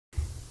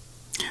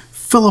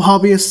Fellow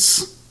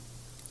hobbyists,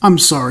 I'm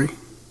sorry.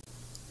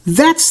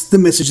 That's the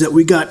message that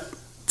we got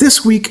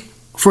this week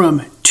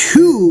from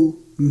two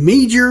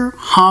major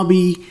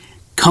hobby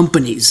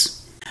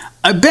companies.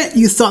 I bet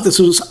you thought this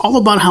was all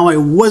about how I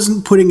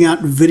wasn't putting out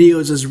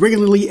videos as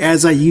regularly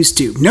as I used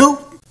to.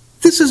 No,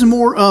 this is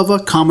more of a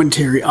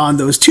commentary on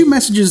those two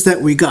messages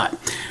that we got.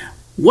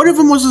 One of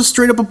them was a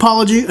straight-up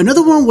apology,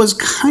 another one was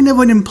kind of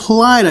an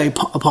implied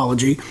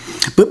apology,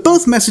 but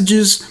both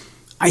messages,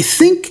 I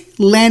think,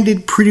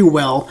 landed pretty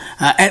well,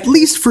 at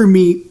least for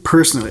me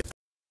personally.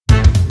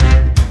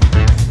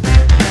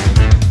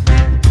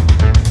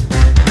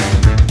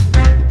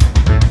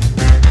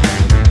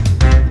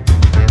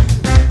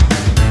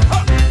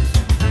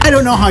 I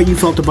don't know how you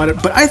felt about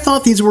it, but I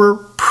thought these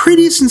were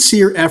pretty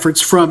sincere efforts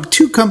from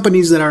two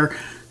companies that are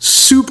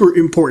super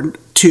important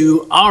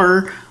to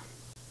our,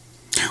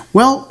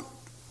 well,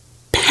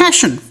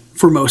 passion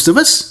for most of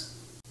us,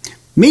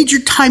 major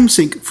time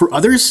sink for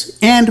others,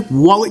 and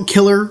wallet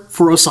killer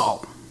for us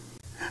all.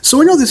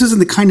 So I know this isn't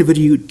the kind of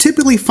video you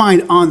typically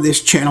find on this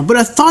channel, but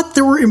I thought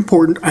they were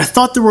important, I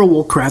thought they were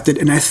well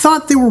crafted, and I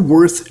thought they were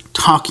worth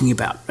talking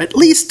about, at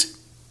least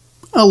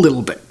a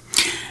little bit.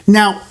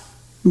 Now,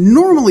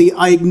 normally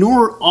I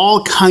ignore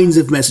all kinds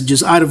of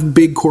messages out of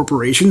big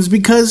corporations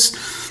because,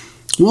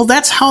 well,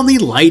 that's how they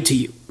lie to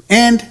you.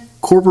 And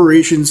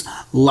corporations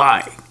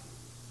lie.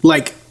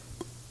 Like,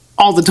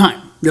 all the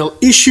time. They'll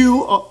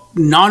issue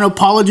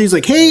non-apologies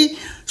like, hey,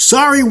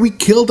 sorry we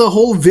killed a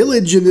whole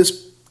village in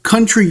this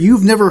country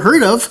you've never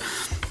heard of.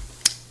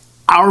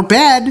 Our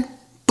bad,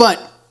 but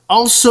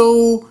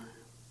also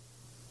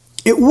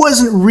it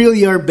wasn't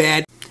really our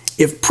bad.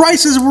 If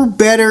prices were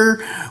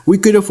better, we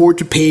could afford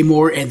to pay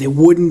more and they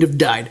wouldn't have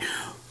died.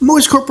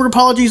 Most corporate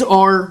apologies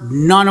are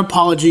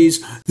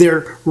non-apologies.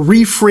 They're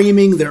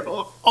reframing. They're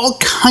all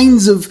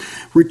kinds of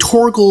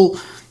rhetorical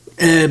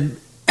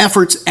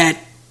efforts at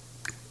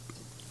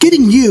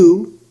getting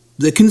you,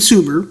 the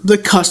consumer, the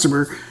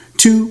customer,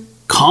 to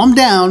calm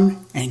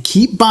down and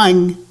keep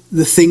buying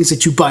the things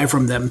that you buy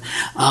from them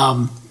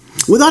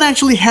without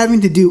actually having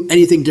to do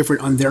anything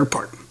different on their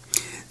part.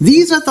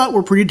 These I thought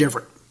were pretty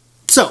different.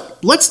 So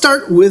let's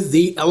start with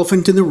the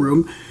elephant in the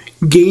room,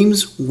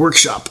 Games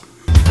Workshop.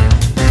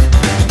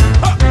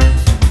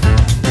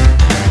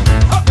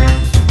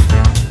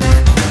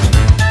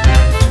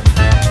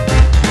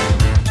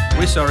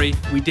 We're sorry,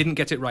 we didn't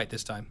get it right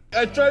this time.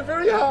 I try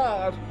very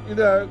hard, you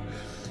know,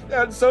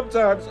 and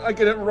sometimes I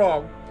get it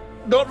wrong.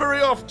 Not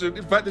very often,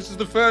 in fact this is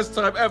the first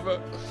time ever,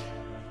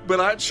 but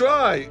I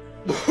try.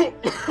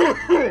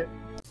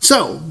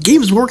 So,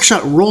 Games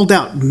Workshop rolled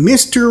out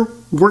Mr.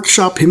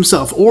 Workshop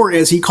himself, or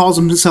as he calls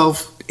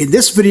himself in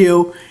this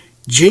video,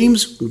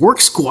 James Work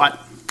Squat.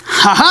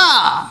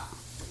 Haha!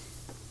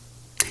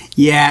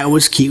 Yeah, it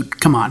was cute,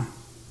 come on.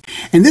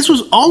 And this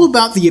was all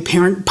about the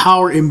apparent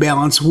power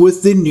imbalance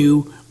with the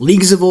new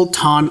Leagues of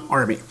Votann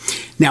army.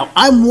 Now,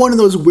 I'm one of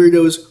those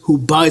weirdos who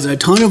buys a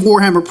ton of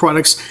Warhammer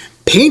products,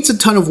 paints a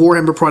ton of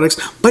Warhammer products,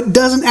 but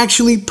doesn't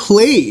actually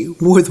play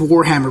with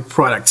Warhammer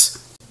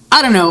products.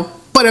 I don't know,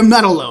 but I'm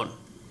not alone.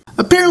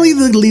 Apparently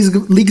the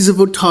Leagues of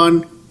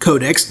Votann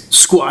codex,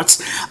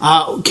 squats,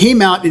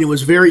 came out and it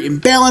was very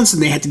imbalanced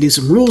and they had to do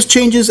some rules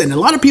changes, and a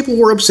lot of people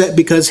were upset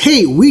because,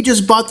 hey, we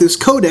just bought this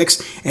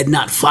codex and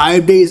not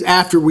 5 days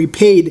after we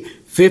paid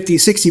 50,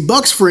 60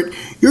 bucks for it,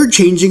 you're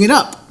changing it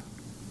up.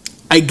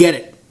 I get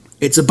it.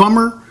 It's a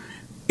bummer.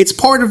 It's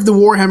part of the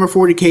Warhammer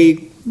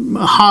 40k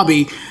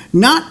hobby.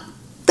 Not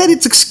that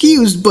it's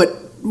excused, but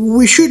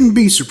we shouldn't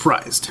be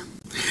surprised.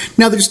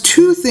 Now, there's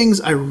two things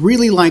I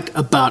really liked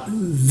about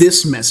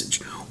this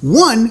message.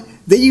 One,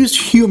 they used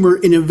humor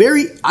in a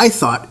very, I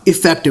thought,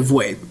 effective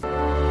way.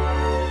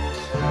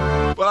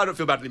 Well, I don't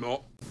feel bad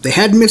anymore. They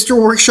had Mr.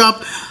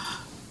 Workshop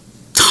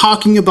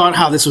talking about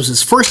how this was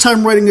his first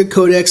time writing a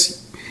codex.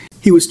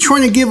 He was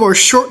trying to give our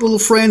short little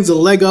friends a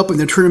leg up in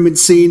the tournament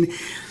scene,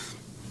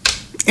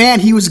 and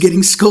he was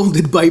getting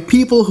scolded by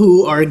people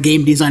who are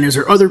game designers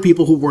or other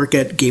people who work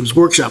at Games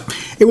Workshop.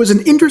 It was an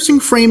interesting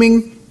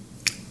framing.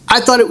 I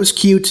thought it was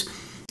cute,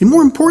 and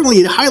more importantly,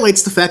 it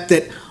highlights the fact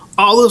that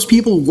all those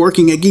people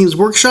working at Games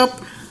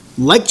Workshop,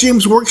 like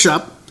James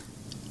Workshop,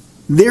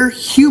 they're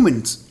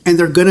humans and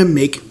they're gonna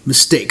make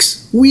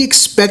mistakes. We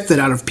expect that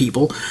out of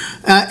people,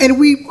 and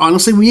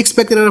we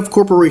expect that out of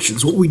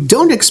corporations. What we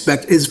don't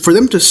expect is for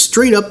them to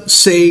straight up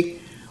say,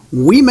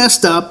 we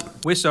messed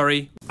up, we're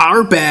sorry,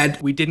 our bad,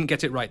 we didn't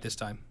get it right this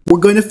time. We're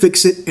going to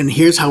fix it, and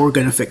here's how we're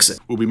going to fix it.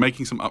 We'll be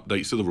making some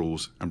updates to the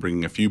rules and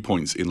bringing a few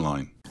points in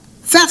line.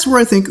 That's where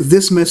I think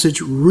this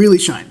message really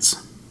shines.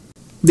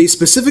 They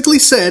specifically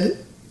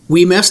said,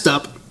 we messed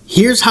up,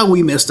 here's how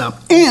we messed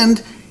up,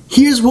 and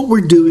here's what we're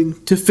doing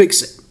to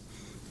fix it.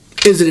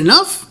 Is it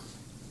enough?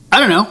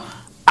 I don't know.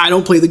 I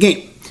don't play the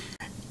game.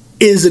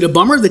 Is it a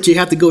bummer that you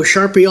have to go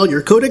Sharpie all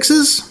your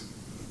codexes?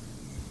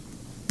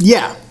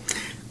 Yeah.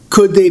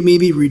 Could they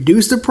maybe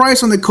reduce the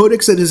price on the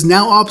codex that is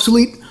now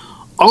obsolete?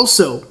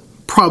 Also,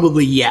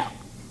 probably yeah.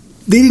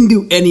 They didn't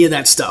do any of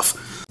that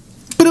stuff.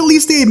 But at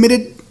least they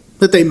admitted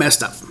that they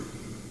messed up.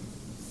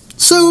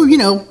 So, you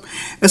know,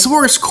 as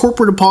far as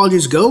corporate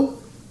apologies go,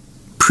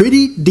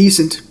 pretty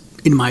decent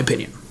in my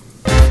opinion.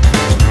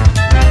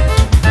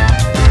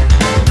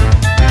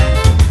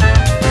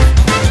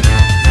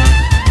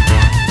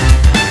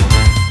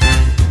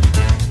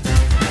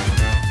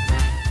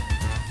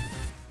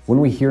 When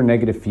we hear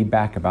negative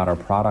feedback about our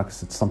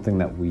products, it's something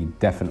that we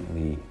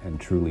definitely and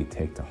truly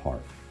take to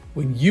heart.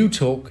 When you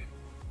talk,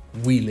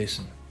 we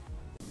listen.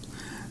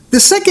 The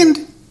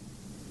second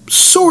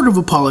sort of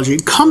apology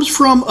comes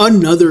from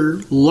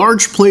another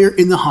large player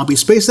in the hobby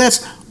space.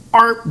 That's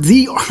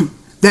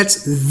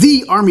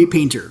the Army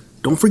Painter.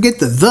 Don't forget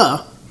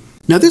the.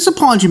 Now this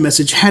apology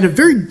message had a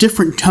very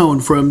different tone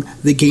from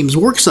the Games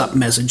Workshop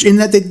message in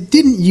that they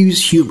didn't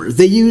use humor.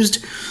 They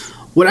used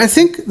what I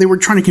think they were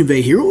trying to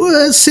convey here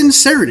was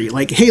sincerity.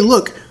 Like, hey,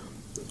 look,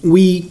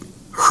 we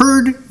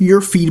heard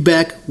your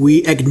feedback,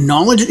 we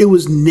acknowledged it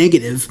was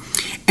negative,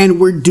 and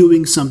we're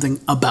doing something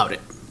about it.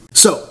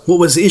 So, what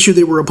was the issue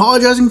they were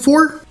apologizing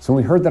for? So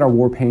when we heard that our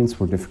war paints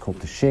were difficult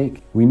to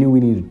shake, we knew we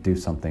needed to do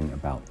something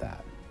about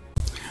that.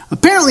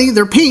 Apparently,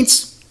 their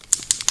paints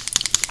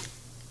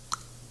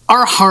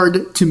are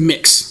hard to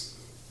mix.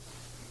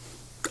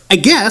 I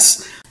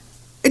guess.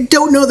 I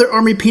don't know that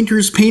Army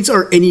Painter's paints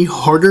are any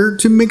harder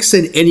to mix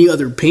than any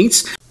other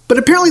paints, but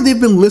apparently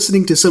they've been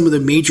listening to some of the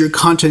major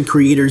content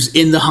creators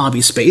in the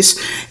hobby space.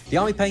 The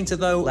Army Painter,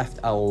 though, left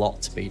a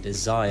lot to be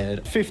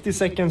desired. 50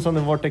 seconds on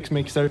the vortex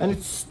mixer, and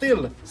it's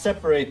still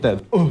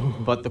separated.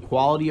 But the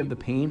quality of the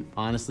paint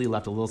honestly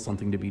left a little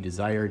something to be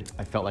desired.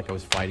 I felt like I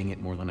was fighting it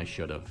more than I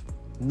should have.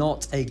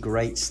 Not a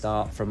great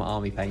start from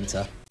Army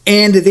Painter.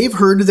 And they've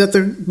heard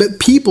that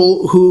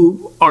people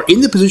who are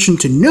in the position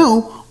to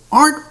know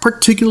aren't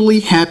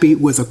particularly happy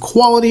with the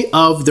quality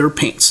of their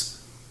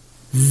paints.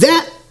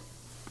 That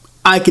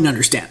I can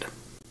understand.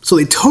 So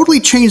they totally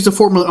changed the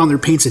formula on their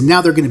paints and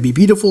now they're going to be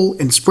beautiful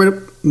and spread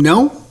up.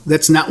 No,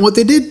 that's not what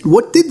they did.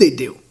 What did they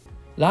do?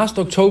 Last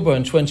October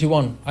in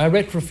 21, I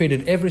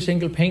retrofitted every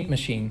single paint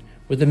machine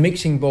with a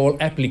mixing ball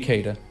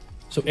applicator.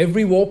 So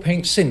every war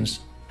paint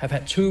since have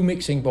had 2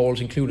 mixing balls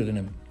included in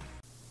them.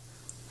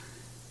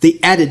 They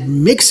added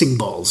mixing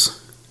balls.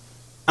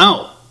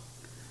 Oh,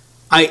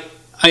 I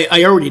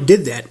already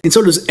did that, and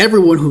so does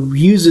everyone who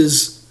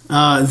uses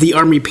the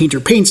Army Painter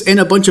paints and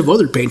a bunch of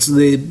other paints.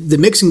 The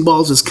mixing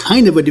balls is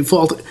kind of a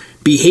default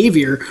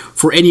behavior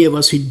for any of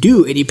us who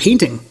do any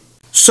painting.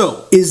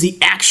 So, is the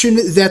action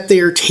that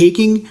they're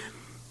taking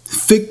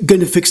going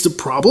to fix the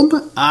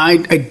problem?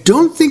 I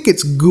don't think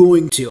it's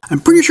going to. I'm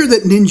pretty sure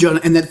that Ninja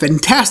and that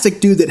fantastic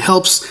dude that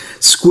helps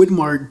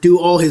Squidmart do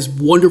all his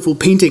wonderful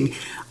painting,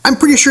 I'm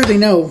pretty sure they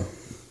know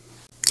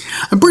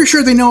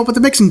about the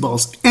mixing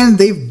balls, and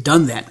they've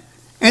done that.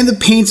 And the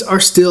paints are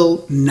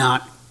still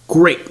not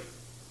great.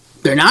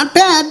 They're not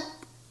bad,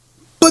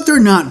 but they're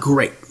not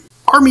great.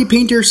 Army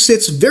Painter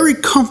sits very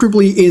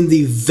comfortably in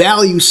the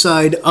value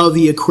side of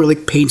the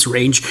acrylic paints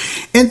range,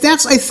 and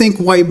that's, I think,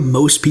 why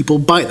most people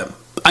buy them.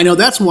 I know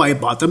that's why I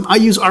bought them. I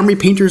use Army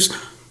Painters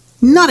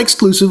not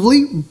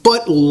exclusively,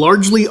 but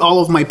largely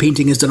all of my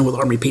painting is done with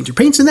Army Painter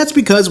paints, and that's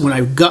because when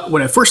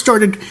I first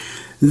started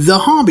the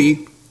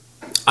hobby,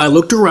 I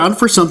looked around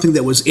for something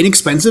that was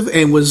inexpensive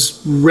and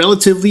was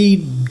relatively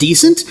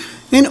decent,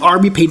 and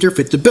Army Painter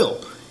fit the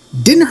bill.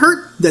 Didn't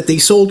hurt that they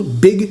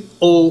sold big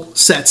old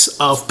sets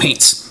of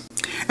paints.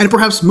 And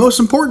perhaps most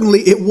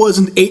importantly, it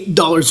wasn't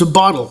 $8 a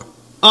bottle.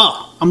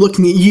 Ah, I'm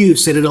looking at you,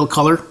 Citadel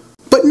Color.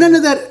 But none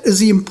of that is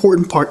the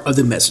important part of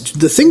the message.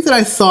 The thing that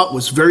I thought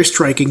was very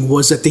striking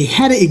was that they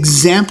had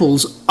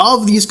examples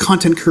of these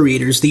content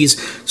creators,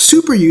 these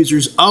super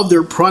users of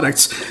their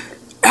products,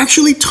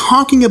 actually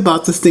talking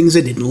about the things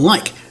they didn't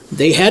like.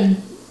 They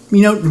had,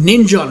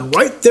 Ninja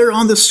right there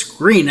on the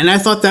screen, and I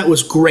thought that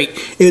was great.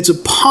 It's a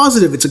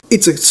positive,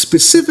 it's a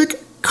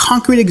specific,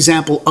 concrete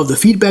example of the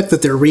feedback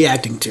that they're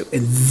reacting to,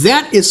 and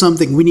that is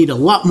something we need a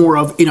lot more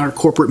of in our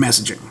corporate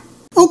messaging.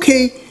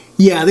 Okay,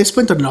 yeah, they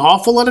spent an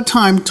awful lot of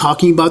time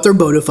talking about their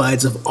bona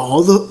fides of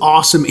all the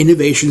awesome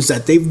innovations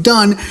that they've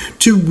done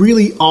to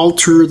really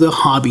alter the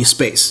hobby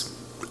space.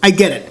 I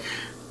get it.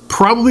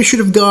 Probably should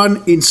have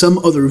gone in some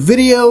other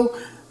video.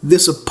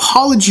 This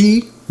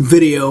apology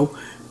video,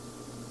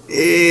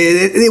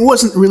 it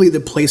wasn't really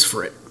the place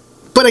for it.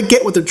 But I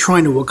get what they're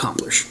trying to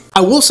accomplish.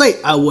 I will say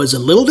I was a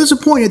little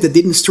disappointed that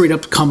they didn't straight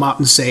up come out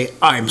and say,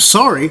 I'm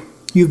sorry.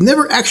 You've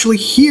never actually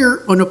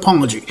hear an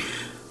apology.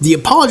 The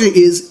apology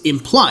is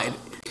implied.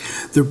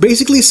 They're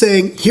basically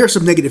saying, here's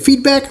some negative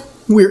feedback,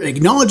 we're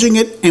acknowledging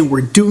it, and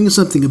we're doing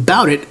something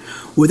about it,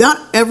 without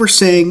ever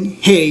saying,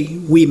 hey,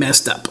 we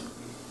messed up.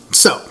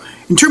 So,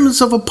 in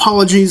terms of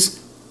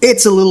apologies,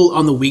 it's a little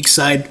on the weak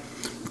side,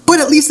 but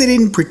at least they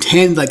didn't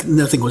pretend like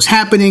nothing was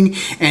happening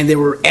and they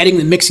were adding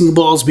the mixing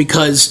balls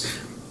because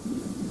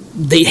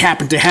they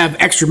happened to have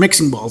extra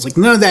mixing balls. Like,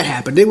 none of that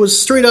happened. It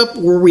was straight up,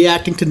 we're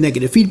reacting to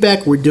negative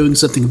feedback, we're doing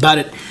something about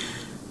it.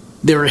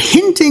 They were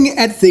hinting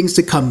at things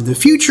to come in the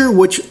future,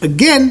 which,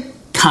 again,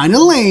 kind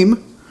of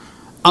lame,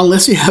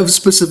 unless you have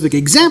specific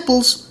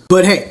examples.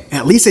 But hey,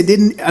 at least they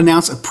didn't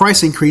announce a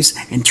price increase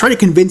and try to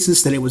convince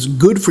us that it was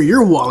good for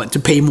your wallet to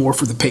pay more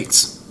for the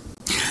paints.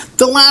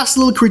 The last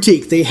little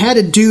critique, they had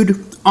a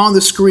dude on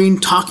the screen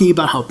talking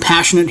about how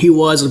passionate he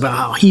was, about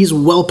how he's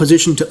well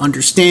positioned to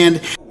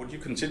understand. Would you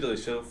consider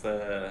yourself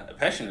a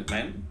passionate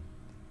man?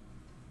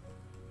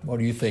 What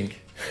do you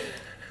think?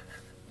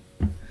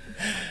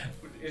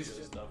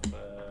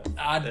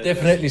 I'd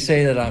definitely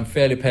say that I'm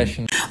fairly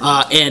passionate.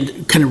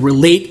 And kind of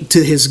relate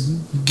to his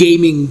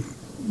gaming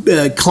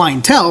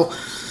clientele.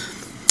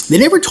 They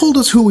never told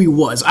us who he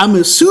was. I'm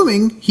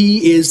assuming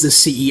he is the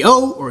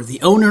CEO or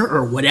the owner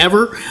or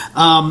whatever.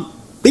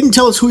 They didn't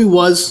tell us who he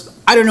was.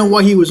 I don't know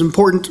why he was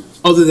important,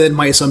 other than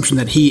my assumption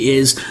that he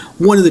is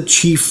one of the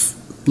chief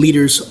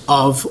leaders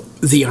of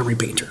the Army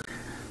Painter.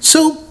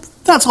 So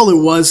that's all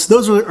there was.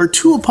 Those are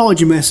 2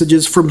 apology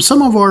messages from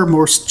some of our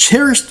most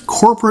cherished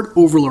corporate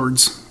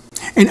overlords.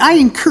 And I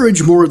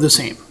encourage more of the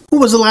same.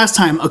 When was the last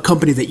time a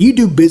company that you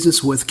do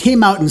business with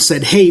came out and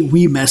said, hey,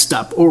 we messed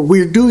up, or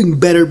we're doing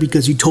better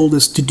because you told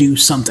us to do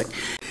something?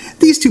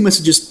 These 2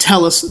 messages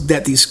tell us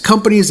that these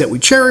companies that we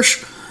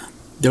cherish,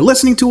 they're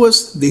listening to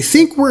us, they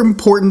think we're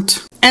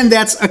important, and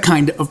that's a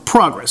kind of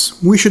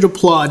progress. We should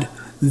applaud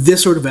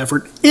this sort of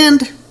effort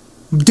and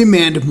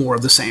demand more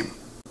of the same.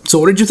 So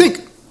what did you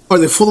think? Are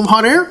they full of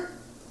hot air?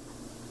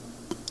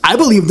 I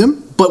believe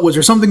them, but was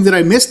there something that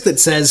I missed that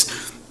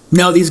says,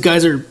 no, these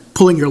guys are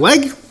pulling your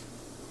leg?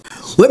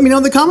 Let me know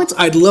in the comments.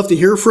 I'd love to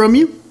hear from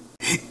you.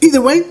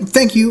 Either way,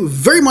 thank you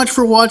very much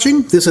for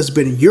watching. This has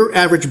been Your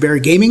Average Bear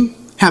Gaming.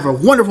 Have a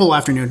wonderful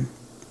afternoon.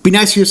 Be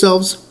nice to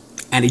yourselves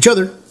and each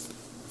other.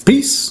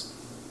 Peace.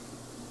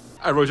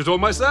 I wrote it all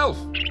myself.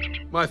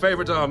 My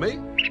favorite army?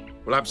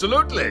 Well,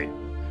 absolutely.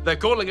 They're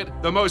calling it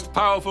the most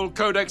powerful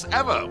codex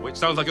ever, which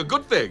sounds like a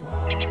good thing.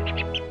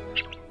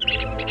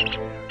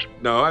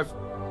 No, I've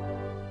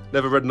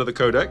never read another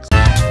codex.